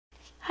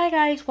Hi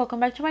guys,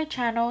 welcome back to my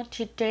channel.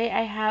 Today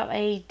I have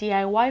a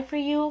DIY for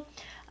you.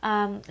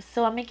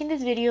 So I'm making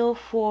this video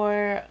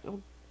for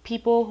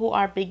people who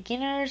are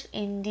beginners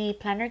in the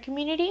planner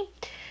community.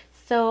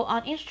 So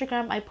on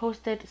Instagram I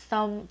posted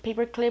some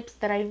paper clips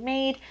that I've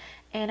made,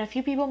 and a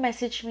few people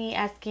messaged me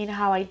asking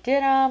how I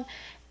did them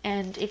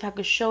and if I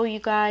could show you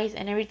guys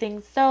and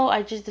everything. So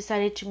I just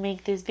decided to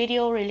make this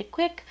video really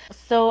quick.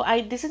 So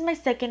this is my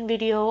second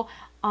video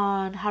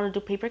on how to do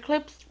paper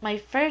clips. My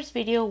first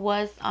video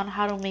was on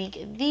how to make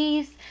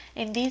these,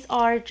 and these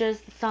are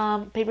just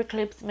some paper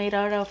clips made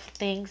out of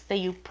things that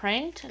you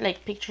print,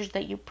 like pictures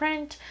that you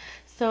print.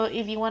 So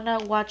if you want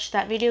to watch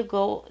that video,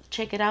 go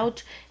check it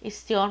out. It's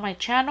still on my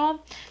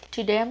channel.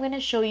 Today I'm going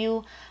to show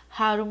you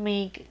how to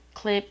make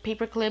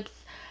paper clips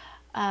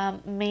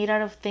made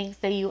out of things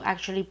that you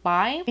actually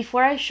buy.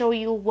 Before I show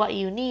you what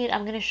you need,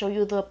 I'm going to show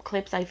you the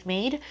clips I've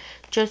made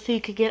just so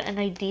you could get an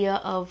idea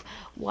of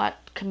what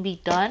can be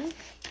done.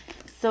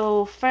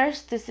 So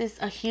first, this is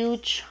a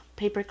huge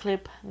paper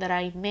clip that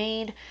I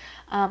made.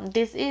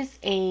 This is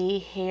a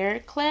hair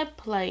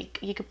clip, like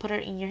you could put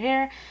it in your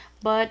hair,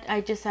 but I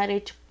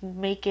decided to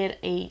make it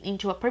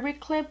into a paper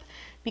clip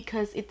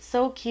because it's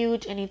so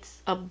cute and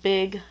it's a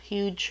big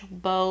huge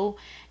bow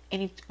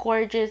and it's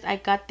gorgeous. I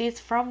got this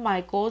from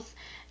Michael's,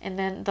 and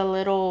then the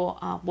little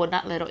well,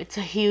 not little, it's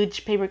a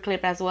huge paper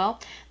clip as well.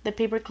 The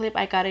paper clip,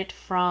 I got it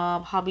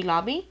from Hobby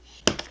Lobby,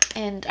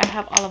 and I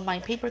have all of my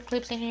paper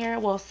clips in here,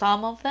 well,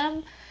 some of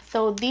them.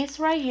 So these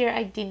right here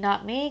I did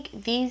not make.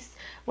 These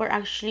were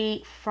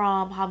actually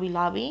from Hobby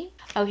Lobby.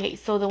 Okay,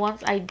 so the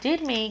ones I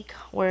did make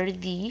were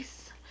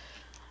these.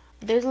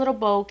 This little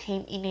bow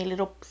came in a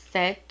little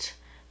set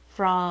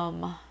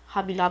from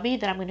Hobby Lobby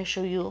that I'm going to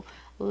show you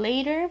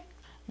later.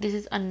 This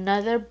is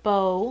another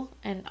bow,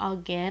 and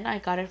again I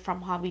got it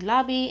from Hobby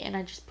Lobby, and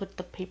I just put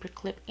the paper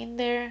clip in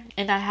there.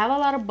 And I have a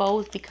lot of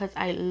bows because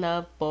I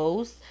love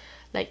bows,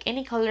 like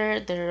any color,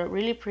 they're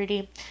really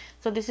pretty.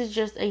 So this is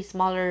just a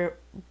smaller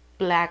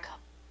black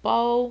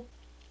bow.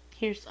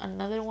 Here's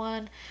another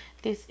one.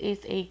 This is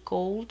a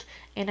gold,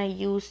 and I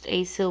used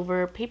a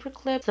silver paper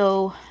clip.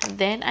 So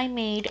then I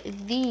made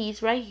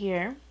these right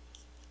here,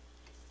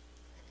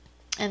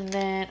 and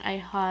then I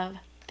have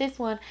this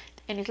one,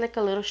 and it's like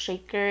a little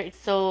shaker.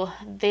 So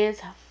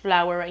this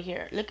flower right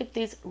here, look at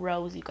this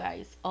rose, you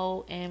guys.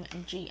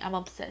 OMG, I'm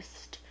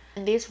obsessed.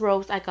 And this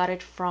rose, I got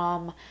it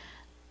from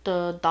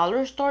the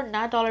dollar store,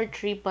 not Dollar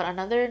Tree, but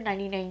another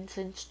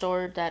 99-cent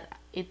store that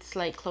it's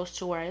like close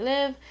to where I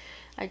live.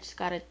 I just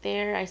got it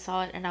there. I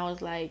saw it and I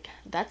was like,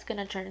 that's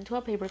gonna turn into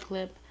a paper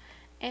clip,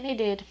 and it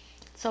did.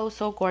 So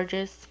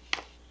gorgeous.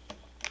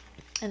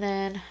 And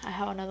then I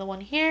have another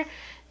one here.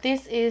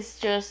 This is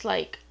just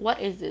like, what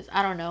is this?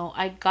 I don't know.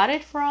 I got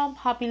it from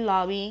Hobby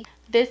Lobby.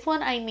 This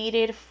one I made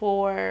it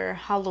for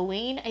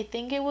Halloween. I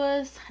think it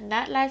was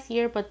not last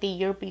year, but the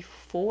year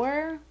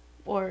before,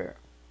 or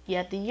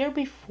yeah, the year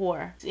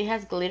before. It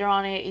has glitter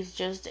on it. It's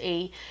just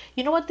a,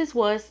 you know what this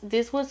was?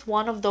 This was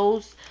one of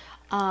those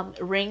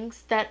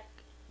rings that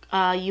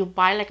you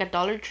buy like a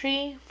Dollar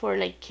Tree for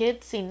like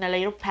kids in a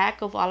little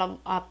pack of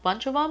a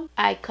bunch of them.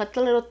 I cut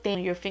the little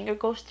thing your finger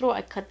goes through.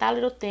 I cut that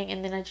little thing,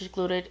 and then I just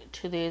glued it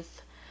to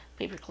this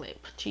paper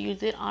clip to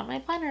use it on my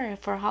planner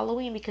for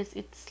Halloween because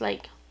it's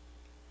like,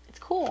 it's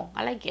cool.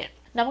 I like it.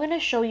 Now I'm going to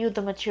show you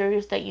the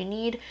materials that you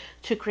need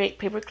to create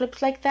paper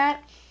clips like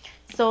that.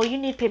 So you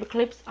need paper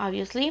clips,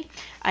 obviously.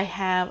 I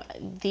have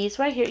these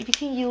right here. You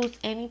can use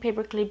any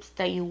paper clips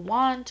that you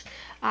want.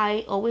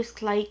 I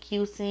always like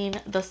using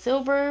the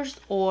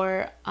silvers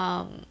or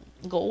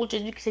gold,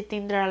 just because I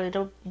think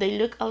they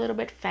look a little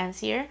bit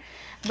fancier.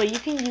 But you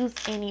can use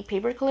any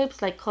paper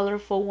clips, like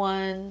colorful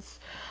ones.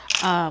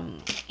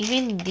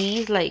 Even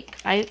these, like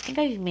I think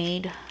I've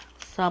made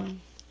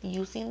some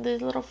using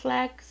these little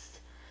flags.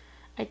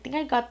 I think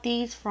I got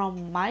these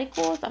from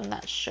Michael's, I'm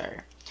not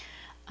sure.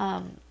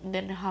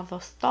 Then I have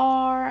a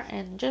star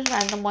and just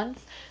random ones,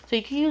 so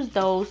you can use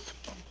those.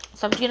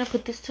 So I'm just gonna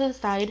put this to the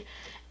side,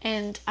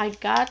 and I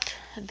got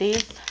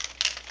this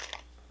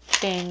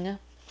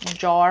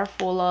jar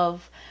full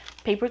of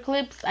paper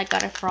clips. I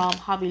got it from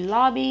Hobby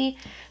Lobby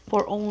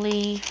for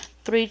only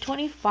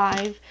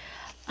 $3.25.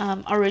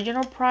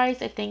 Original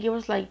price, I think it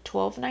was like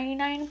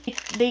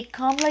 $12.99. They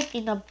come like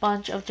in a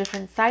bunch of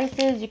different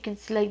sizes. You can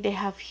see like they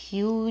have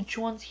huge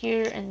ones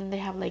here, and then they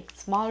have like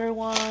smaller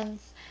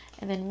ones,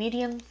 and then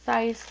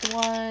medium-sized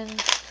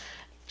ones,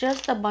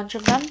 just a bunch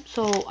of them.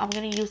 So I'm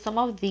gonna use some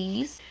of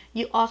these.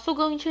 You're also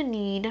going to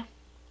need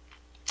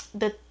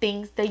the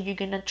things that you're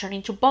gonna turn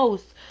into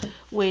bows,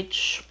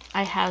 which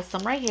I have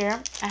some right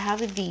here. I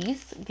have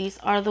these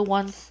are the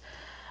ones,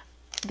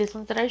 these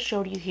ones that I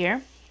showed you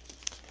here.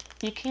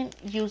 You can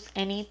use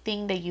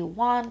anything that you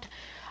want,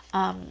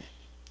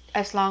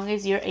 as long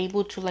as you're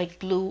able to like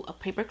glue a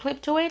paper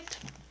clip to it.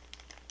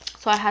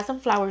 So I have some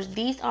flowers.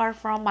 These are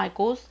from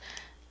Michael's.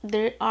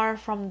 They are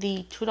from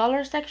the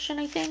 $2 section,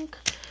 I think.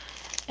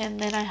 And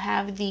then I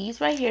have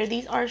these right here.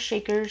 These are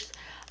shakers.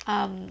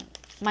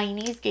 My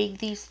niece gave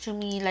these to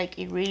me like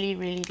a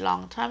really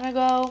long time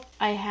ago.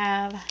 I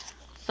have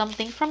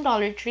something from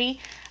Dollar Tree.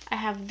 I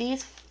have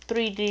these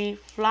 3D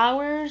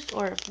flowers,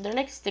 or they're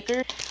like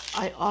stickers.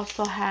 I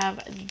also have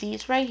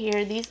these right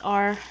here. These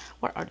are,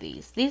 what are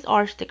these? These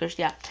are stickers,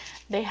 yeah.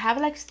 They have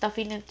like stuff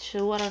in it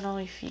too. I don't know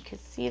if you can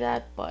see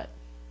that, but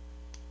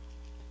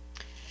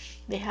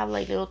they have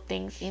like little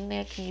things in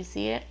there. Can you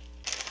see it?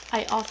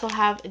 I also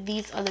have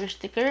these other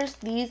stickers.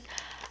 These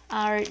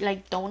are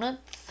like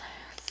donuts,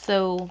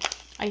 so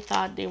I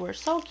thought they were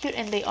so cute,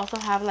 and they also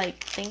have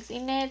like things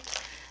in it,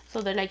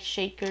 so they're like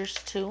shakers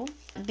too.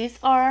 These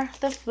are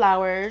the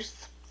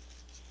flowers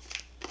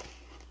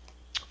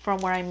from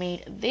where I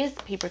made this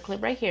paper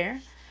clip right here.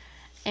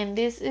 And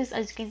this is,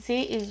 as you can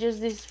see, is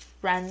just this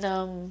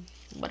random,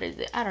 what is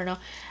it, I don't know,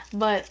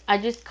 but I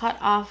just cut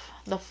off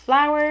the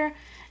flower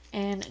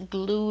and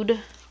glued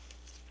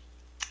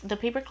the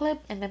paper clip,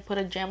 and then put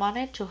a gem on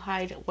it to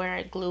hide where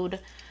I glued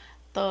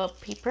the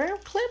paper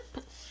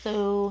clip.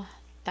 So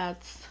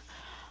that's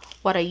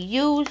what I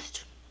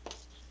used.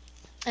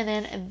 And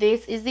then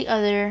this is the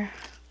other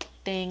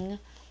thing.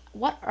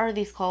 What are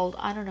these called?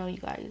 I don't know, you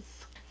guys.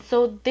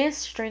 So this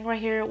string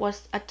right here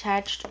was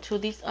attached to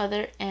this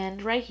other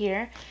end right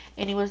here,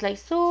 and it was like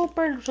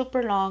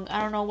super long.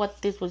 I don't know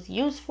what this was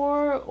used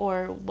for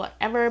or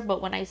whatever,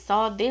 but when I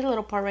saw this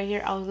little part right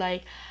here, I was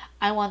like,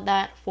 I want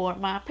that for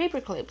my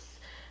paper clips,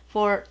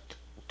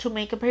 to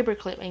make a paper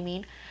clip, I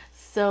mean.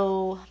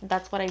 So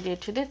that's what I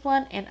did to this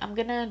one, and I'm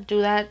gonna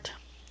do that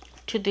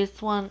to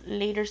this one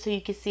later so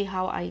you can see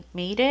how I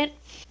made it.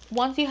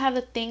 Once you have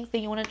the things that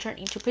you want to turn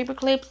into paper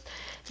clips,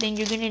 then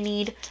you're gonna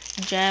need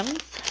gems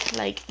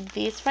like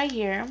this right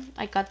here.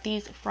 I got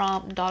these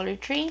from Dollar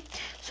Tree,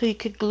 so you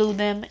could glue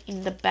them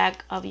in the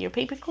back of your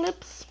paper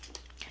clips.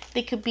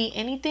 They could be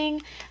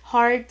anything: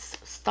 hearts,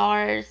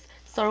 stars,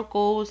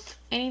 circles,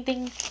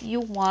 anything you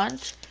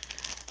want.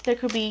 There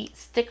could be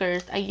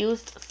stickers. I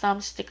used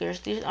some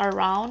stickers. These are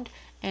round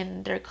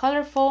and they're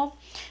colorful,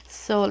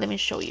 so let me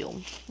show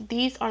you.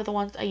 These are the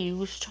ones I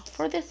used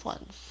for this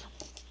ones.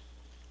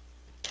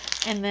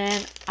 And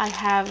then I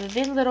have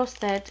this little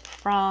set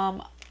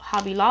from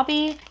Hobby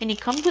Lobby, and it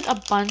comes with a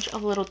bunch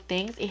of little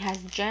things. It has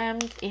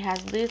gems, it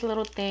has these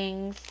little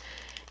things,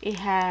 it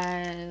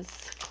has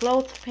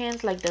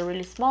clothespins, like the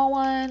really small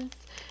ones.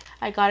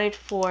 I got it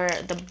for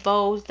the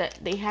bows. That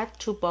they had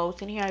 2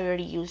 bows in here. I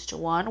already used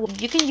one.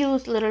 You can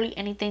use literally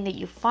anything that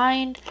you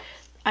find.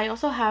 I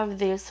also have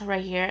this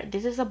right here.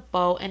 This is a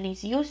bow, and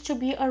it used to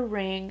be a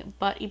ring,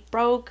 but it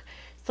broke,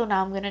 so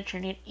now I'm gonna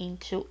turn it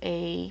into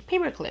a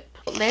paper clip.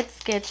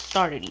 Let's get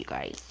started, you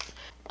guys.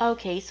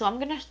 Okay, so I'm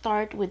gonna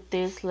start with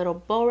this little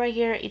bow right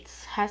here. It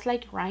has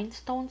like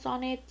rhinestones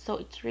on it, so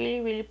it's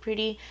really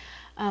pretty.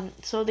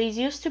 So this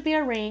used to be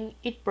a ring,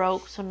 it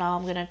broke, so now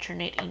I'm gonna turn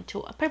it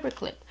into a paper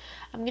clip.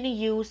 I'm gonna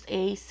use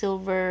a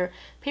silver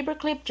paper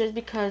clip just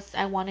because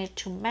I want it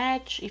to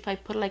match. If I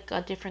put like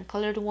a different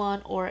colored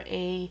one or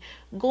a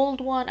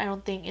gold one, I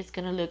don't think it's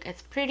gonna look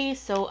as pretty,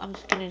 so I'm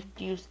just gonna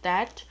use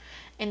that.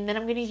 And then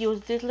I'm gonna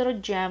use this little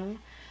gem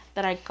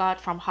that I got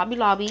from Hobby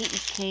Lobby.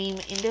 It came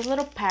in this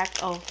little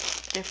pack of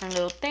different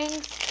little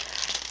things,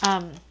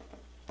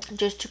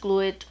 just to glue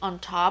it on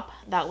top.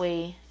 That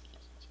way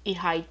it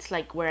hides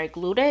like where I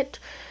glued it.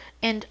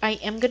 And I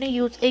am gonna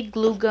use a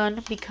glue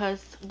gun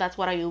because that's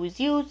what I always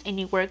use and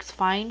it works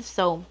fine,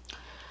 so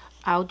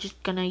I'm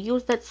just gonna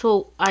use that.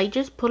 So I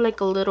just put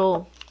like a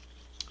little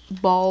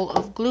ball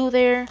of glue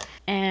there,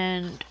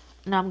 and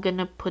now I'm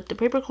gonna put the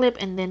paper clip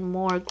and then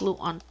more glue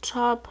on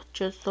top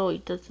just so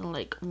it doesn't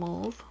like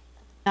move.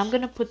 Now I'm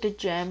gonna put the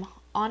gem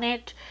on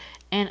it,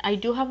 and I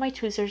do have my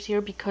tweezers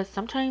here because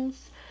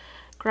sometimes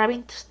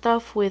grabbing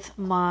stuff with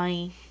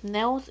my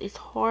nails is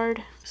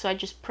hard, so I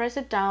just press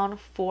it down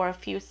for a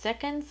few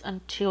seconds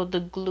until the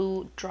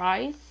glue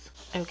dries.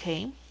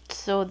 Okay,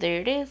 so there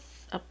it is,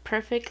 a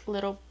perfect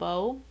little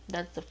bow.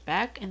 That's the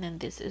back, and then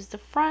this is the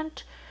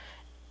front.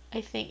 I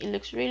think it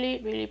looks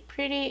really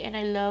pretty, and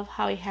I love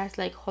how it has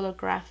like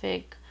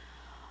holographic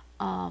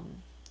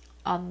on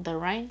the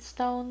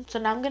rhinestone. So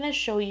now I'm gonna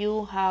show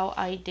you how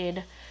I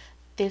did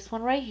this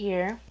one right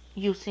here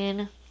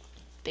using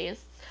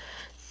this.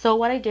 So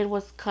what I did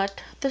was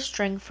cut the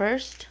string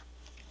first.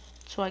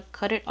 So I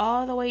cut it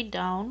all the way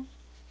down.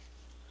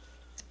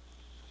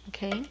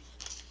 Okay.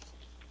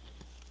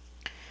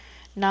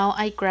 Now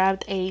I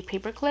grabbed a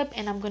paper clip,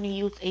 and I'm going to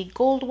use a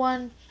gold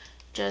one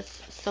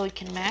just so it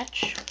can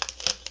match.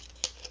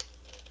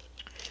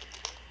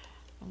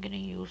 I'm going to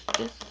use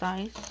this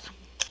size.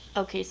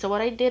 Okay, so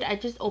what I did, I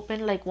just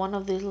opened like one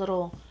of these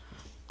little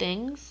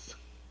things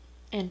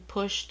and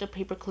pushed the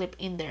paper clip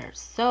in there.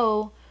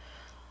 So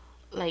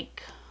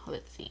like,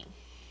 let's see,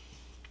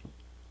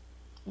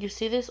 you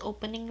see this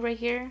opening right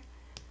here?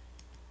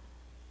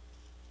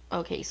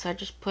 Okay, so I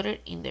just put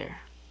it in there.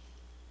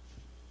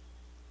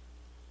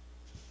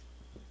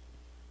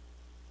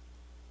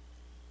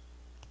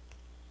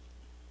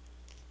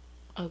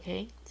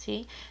 Okay,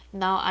 see,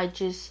 now I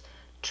just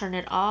turn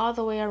it all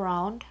the way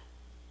around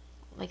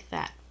like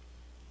that.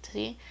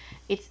 See,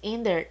 it's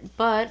in there,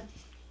 but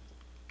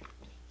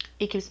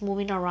it keeps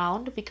moving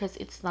around because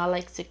it's not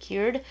like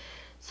secured.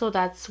 So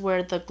that's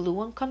where the glue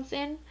one comes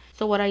in.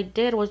 So what I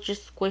did was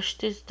just squish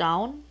this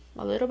down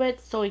a little bit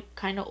so it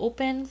kind of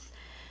opens,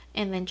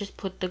 and then just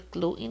put the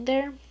glue in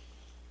there.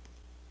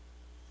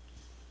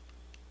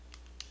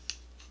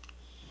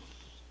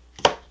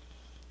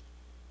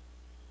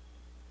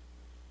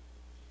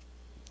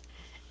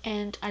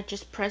 And I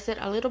just press it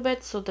a little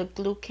bit so the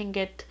glue can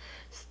get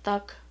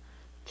stuck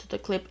to the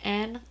clip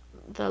and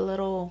the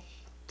little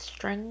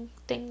string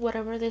thing,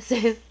 whatever this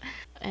is.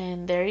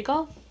 And there you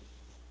go.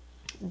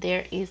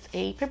 There is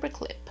a paper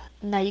clip.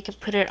 Now you can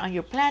put it on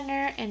your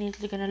planner and it's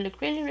gonna look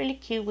really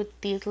cute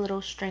with these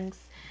little strings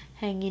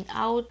hanging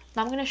out.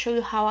 Now I'm gonna show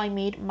you how I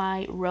made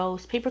my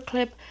rose paper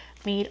clip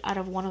made out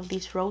of one of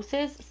these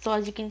roses. So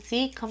as you can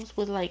see, it comes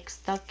with like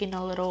stuck in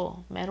a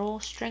little metal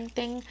string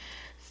thing.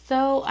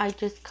 So I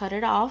just cut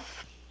it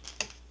off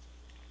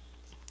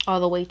all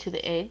the way to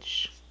the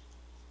edge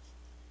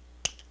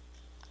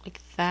like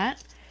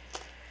that,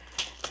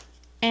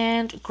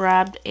 and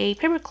grabbed a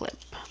paper clip.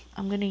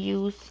 I'm gonna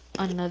use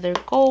another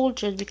gold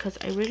just because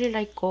I really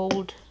like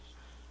gold.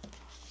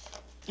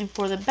 And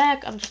for the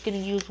back, I'm just gonna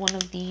use one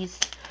of these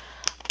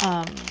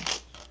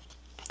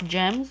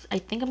gems. I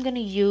think I'm gonna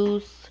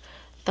use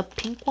the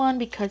pink one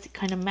because it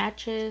kind of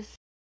matches.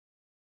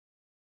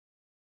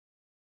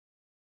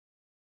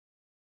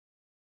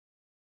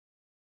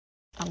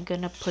 I'm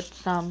gonna put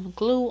some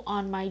glue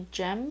on my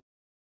gem.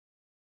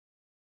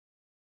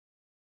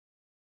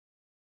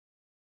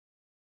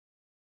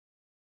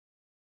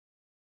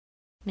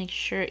 Make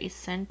sure it's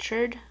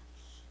centered,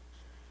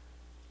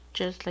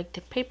 just like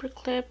the paper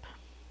clip,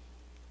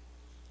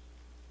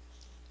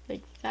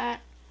 like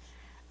that.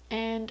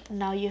 And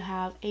now you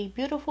have a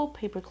beautiful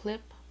paper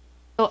clip.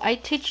 So I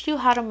teach you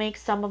how to make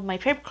some of my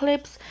paper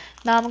clips.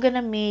 Now I'm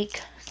gonna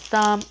make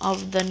some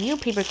of the new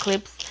paper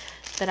clips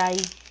that I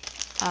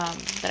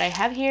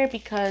have here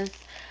because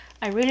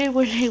I really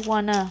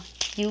wanna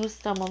use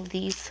some of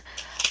these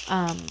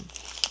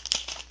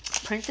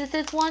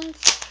princesses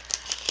ones.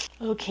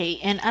 Okay,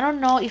 and I don't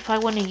know if I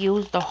want to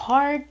use the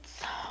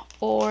hearts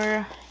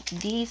or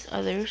these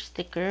other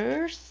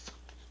stickers.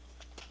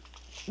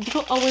 You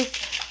could always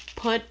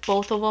put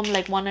both of them,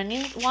 like one on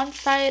one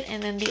side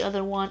and then the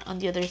other one on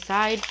the other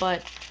side,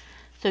 but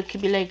so it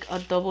could be like a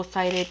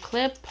double-sided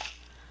clip.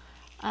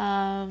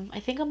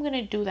 I think I'm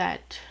gonna do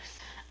that.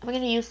 I'm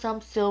gonna use some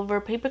silver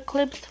paper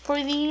clips for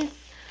these.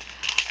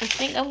 I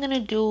think I'm gonna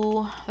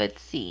do,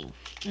 let's see,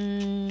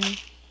 I'm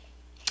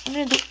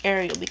gonna do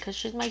Ariel because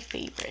she's my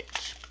favorite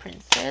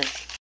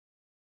princess.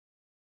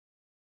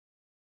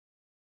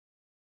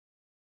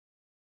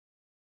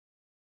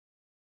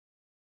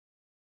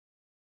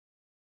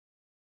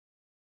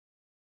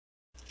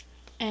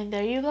 And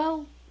there you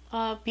go,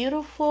 a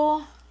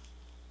beautiful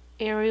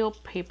Ariel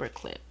paper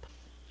clip.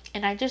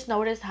 And I just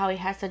noticed how it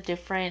has a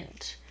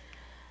different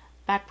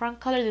background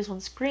color. This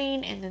one's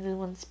green and then this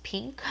one's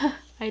pink.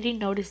 I didn't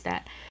notice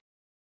that.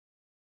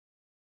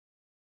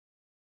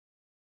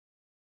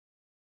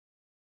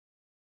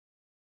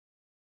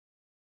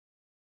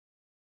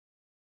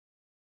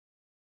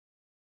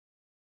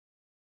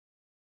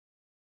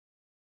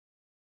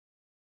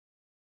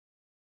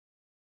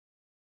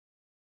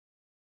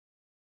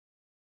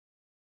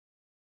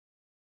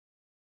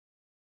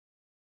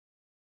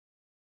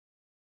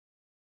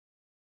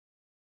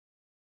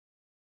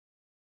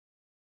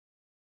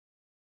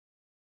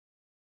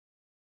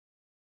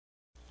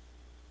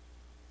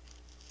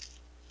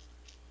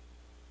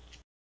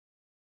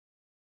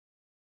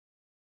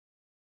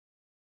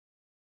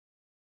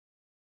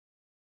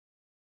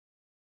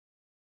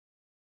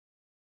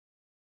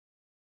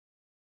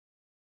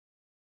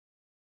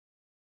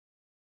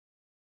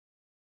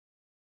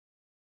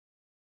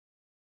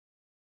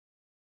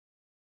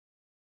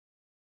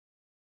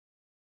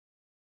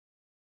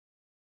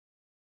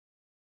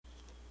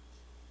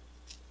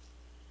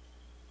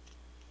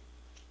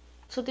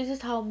 So this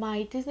is how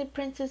my Disney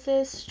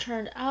princesses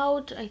turned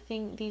out. I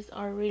think these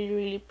are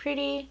really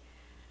pretty.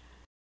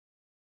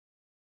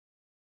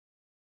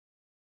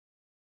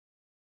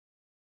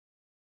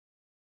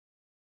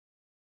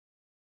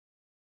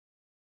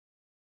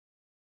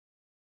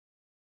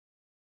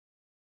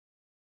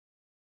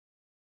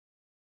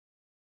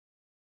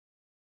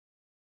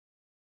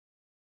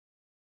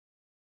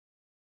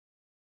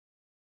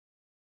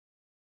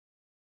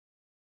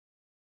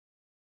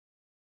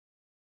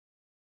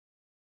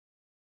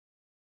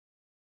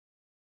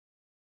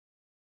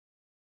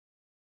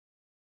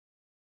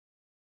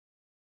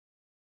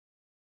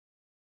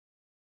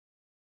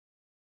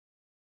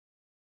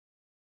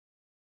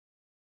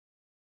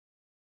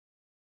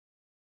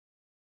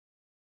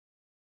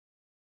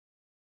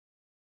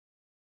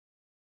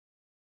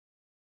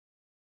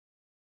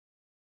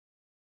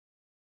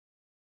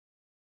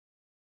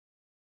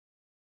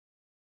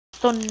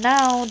 So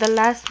now the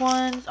last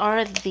ones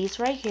are these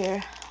right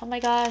here. Oh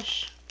my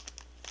gosh,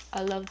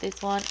 I love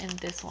this one and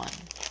this one.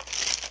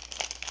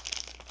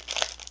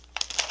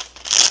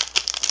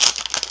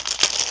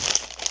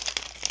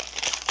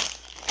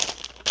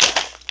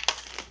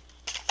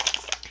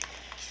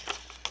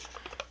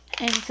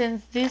 And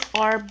since these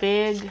are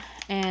big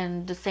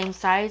and the same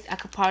size, I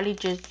could probably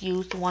just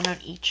use one on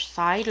each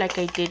side like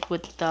I did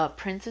with the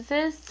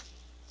princesses.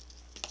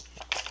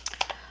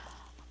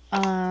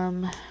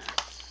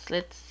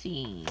 Let's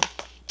see.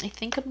 I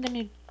think I'm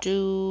gonna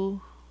do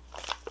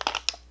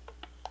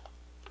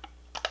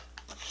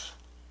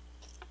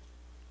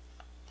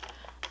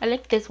I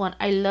like this one.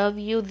 I love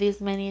you, this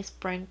many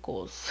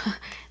sprinkles.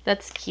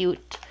 That's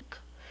cute.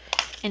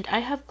 And I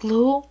have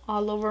glue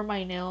all over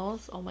my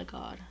nails. Oh my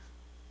god.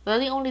 That's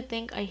the only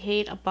thing I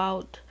hate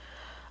about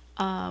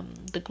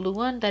the glue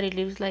one, that it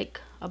leaves like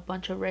a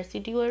bunch of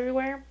residue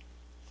everywhere.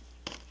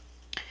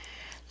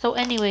 So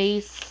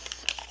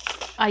anyways,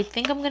 I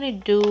think I'm gonna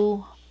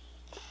do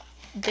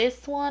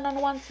this one on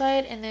one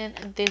side and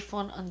then this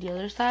one on the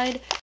other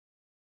side.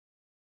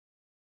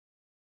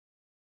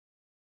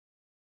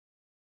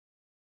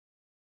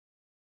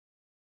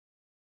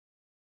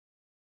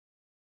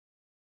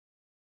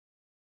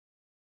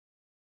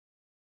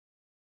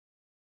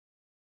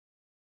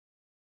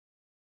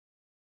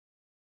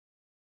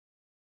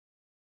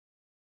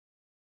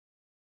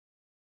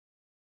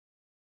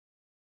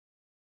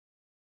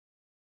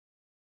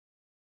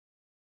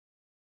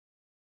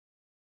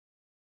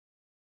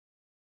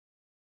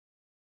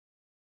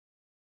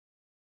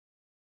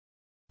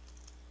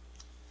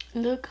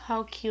 Look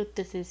how cute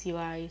this is, you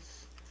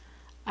guys.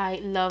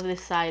 I love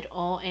this side.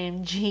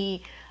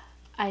 OMG.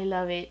 I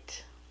love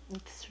it.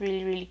 It's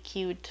really, really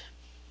cute.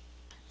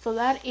 So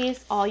that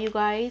is all, you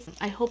guys.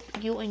 I hope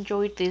you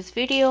enjoyed this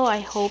video.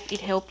 I hope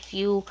it helps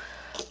you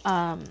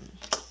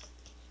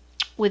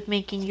with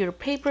making your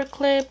paper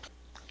clips.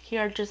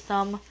 Here are just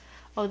some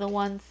of the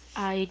ones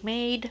I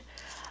made.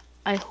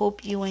 I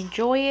hope you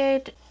enjoy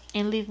it,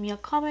 and leave me a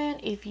comment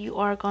if you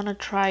are gonna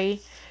try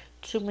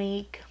to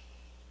make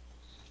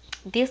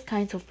these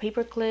kinds of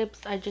paper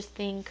clips. I just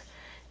think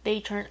they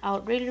turn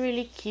out really,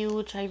 really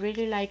cute. I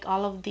really like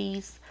all of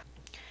these.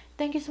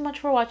 Thank you so much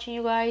for watching,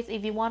 you guys.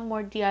 If you want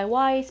more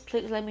DIYs,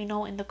 please let me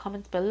know in the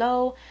comments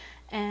below,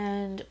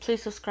 and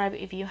please subscribe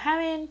if you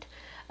haven't.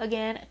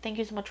 Again, thank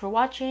you so much for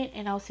watching,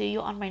 and I'll see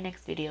you on my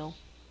next video.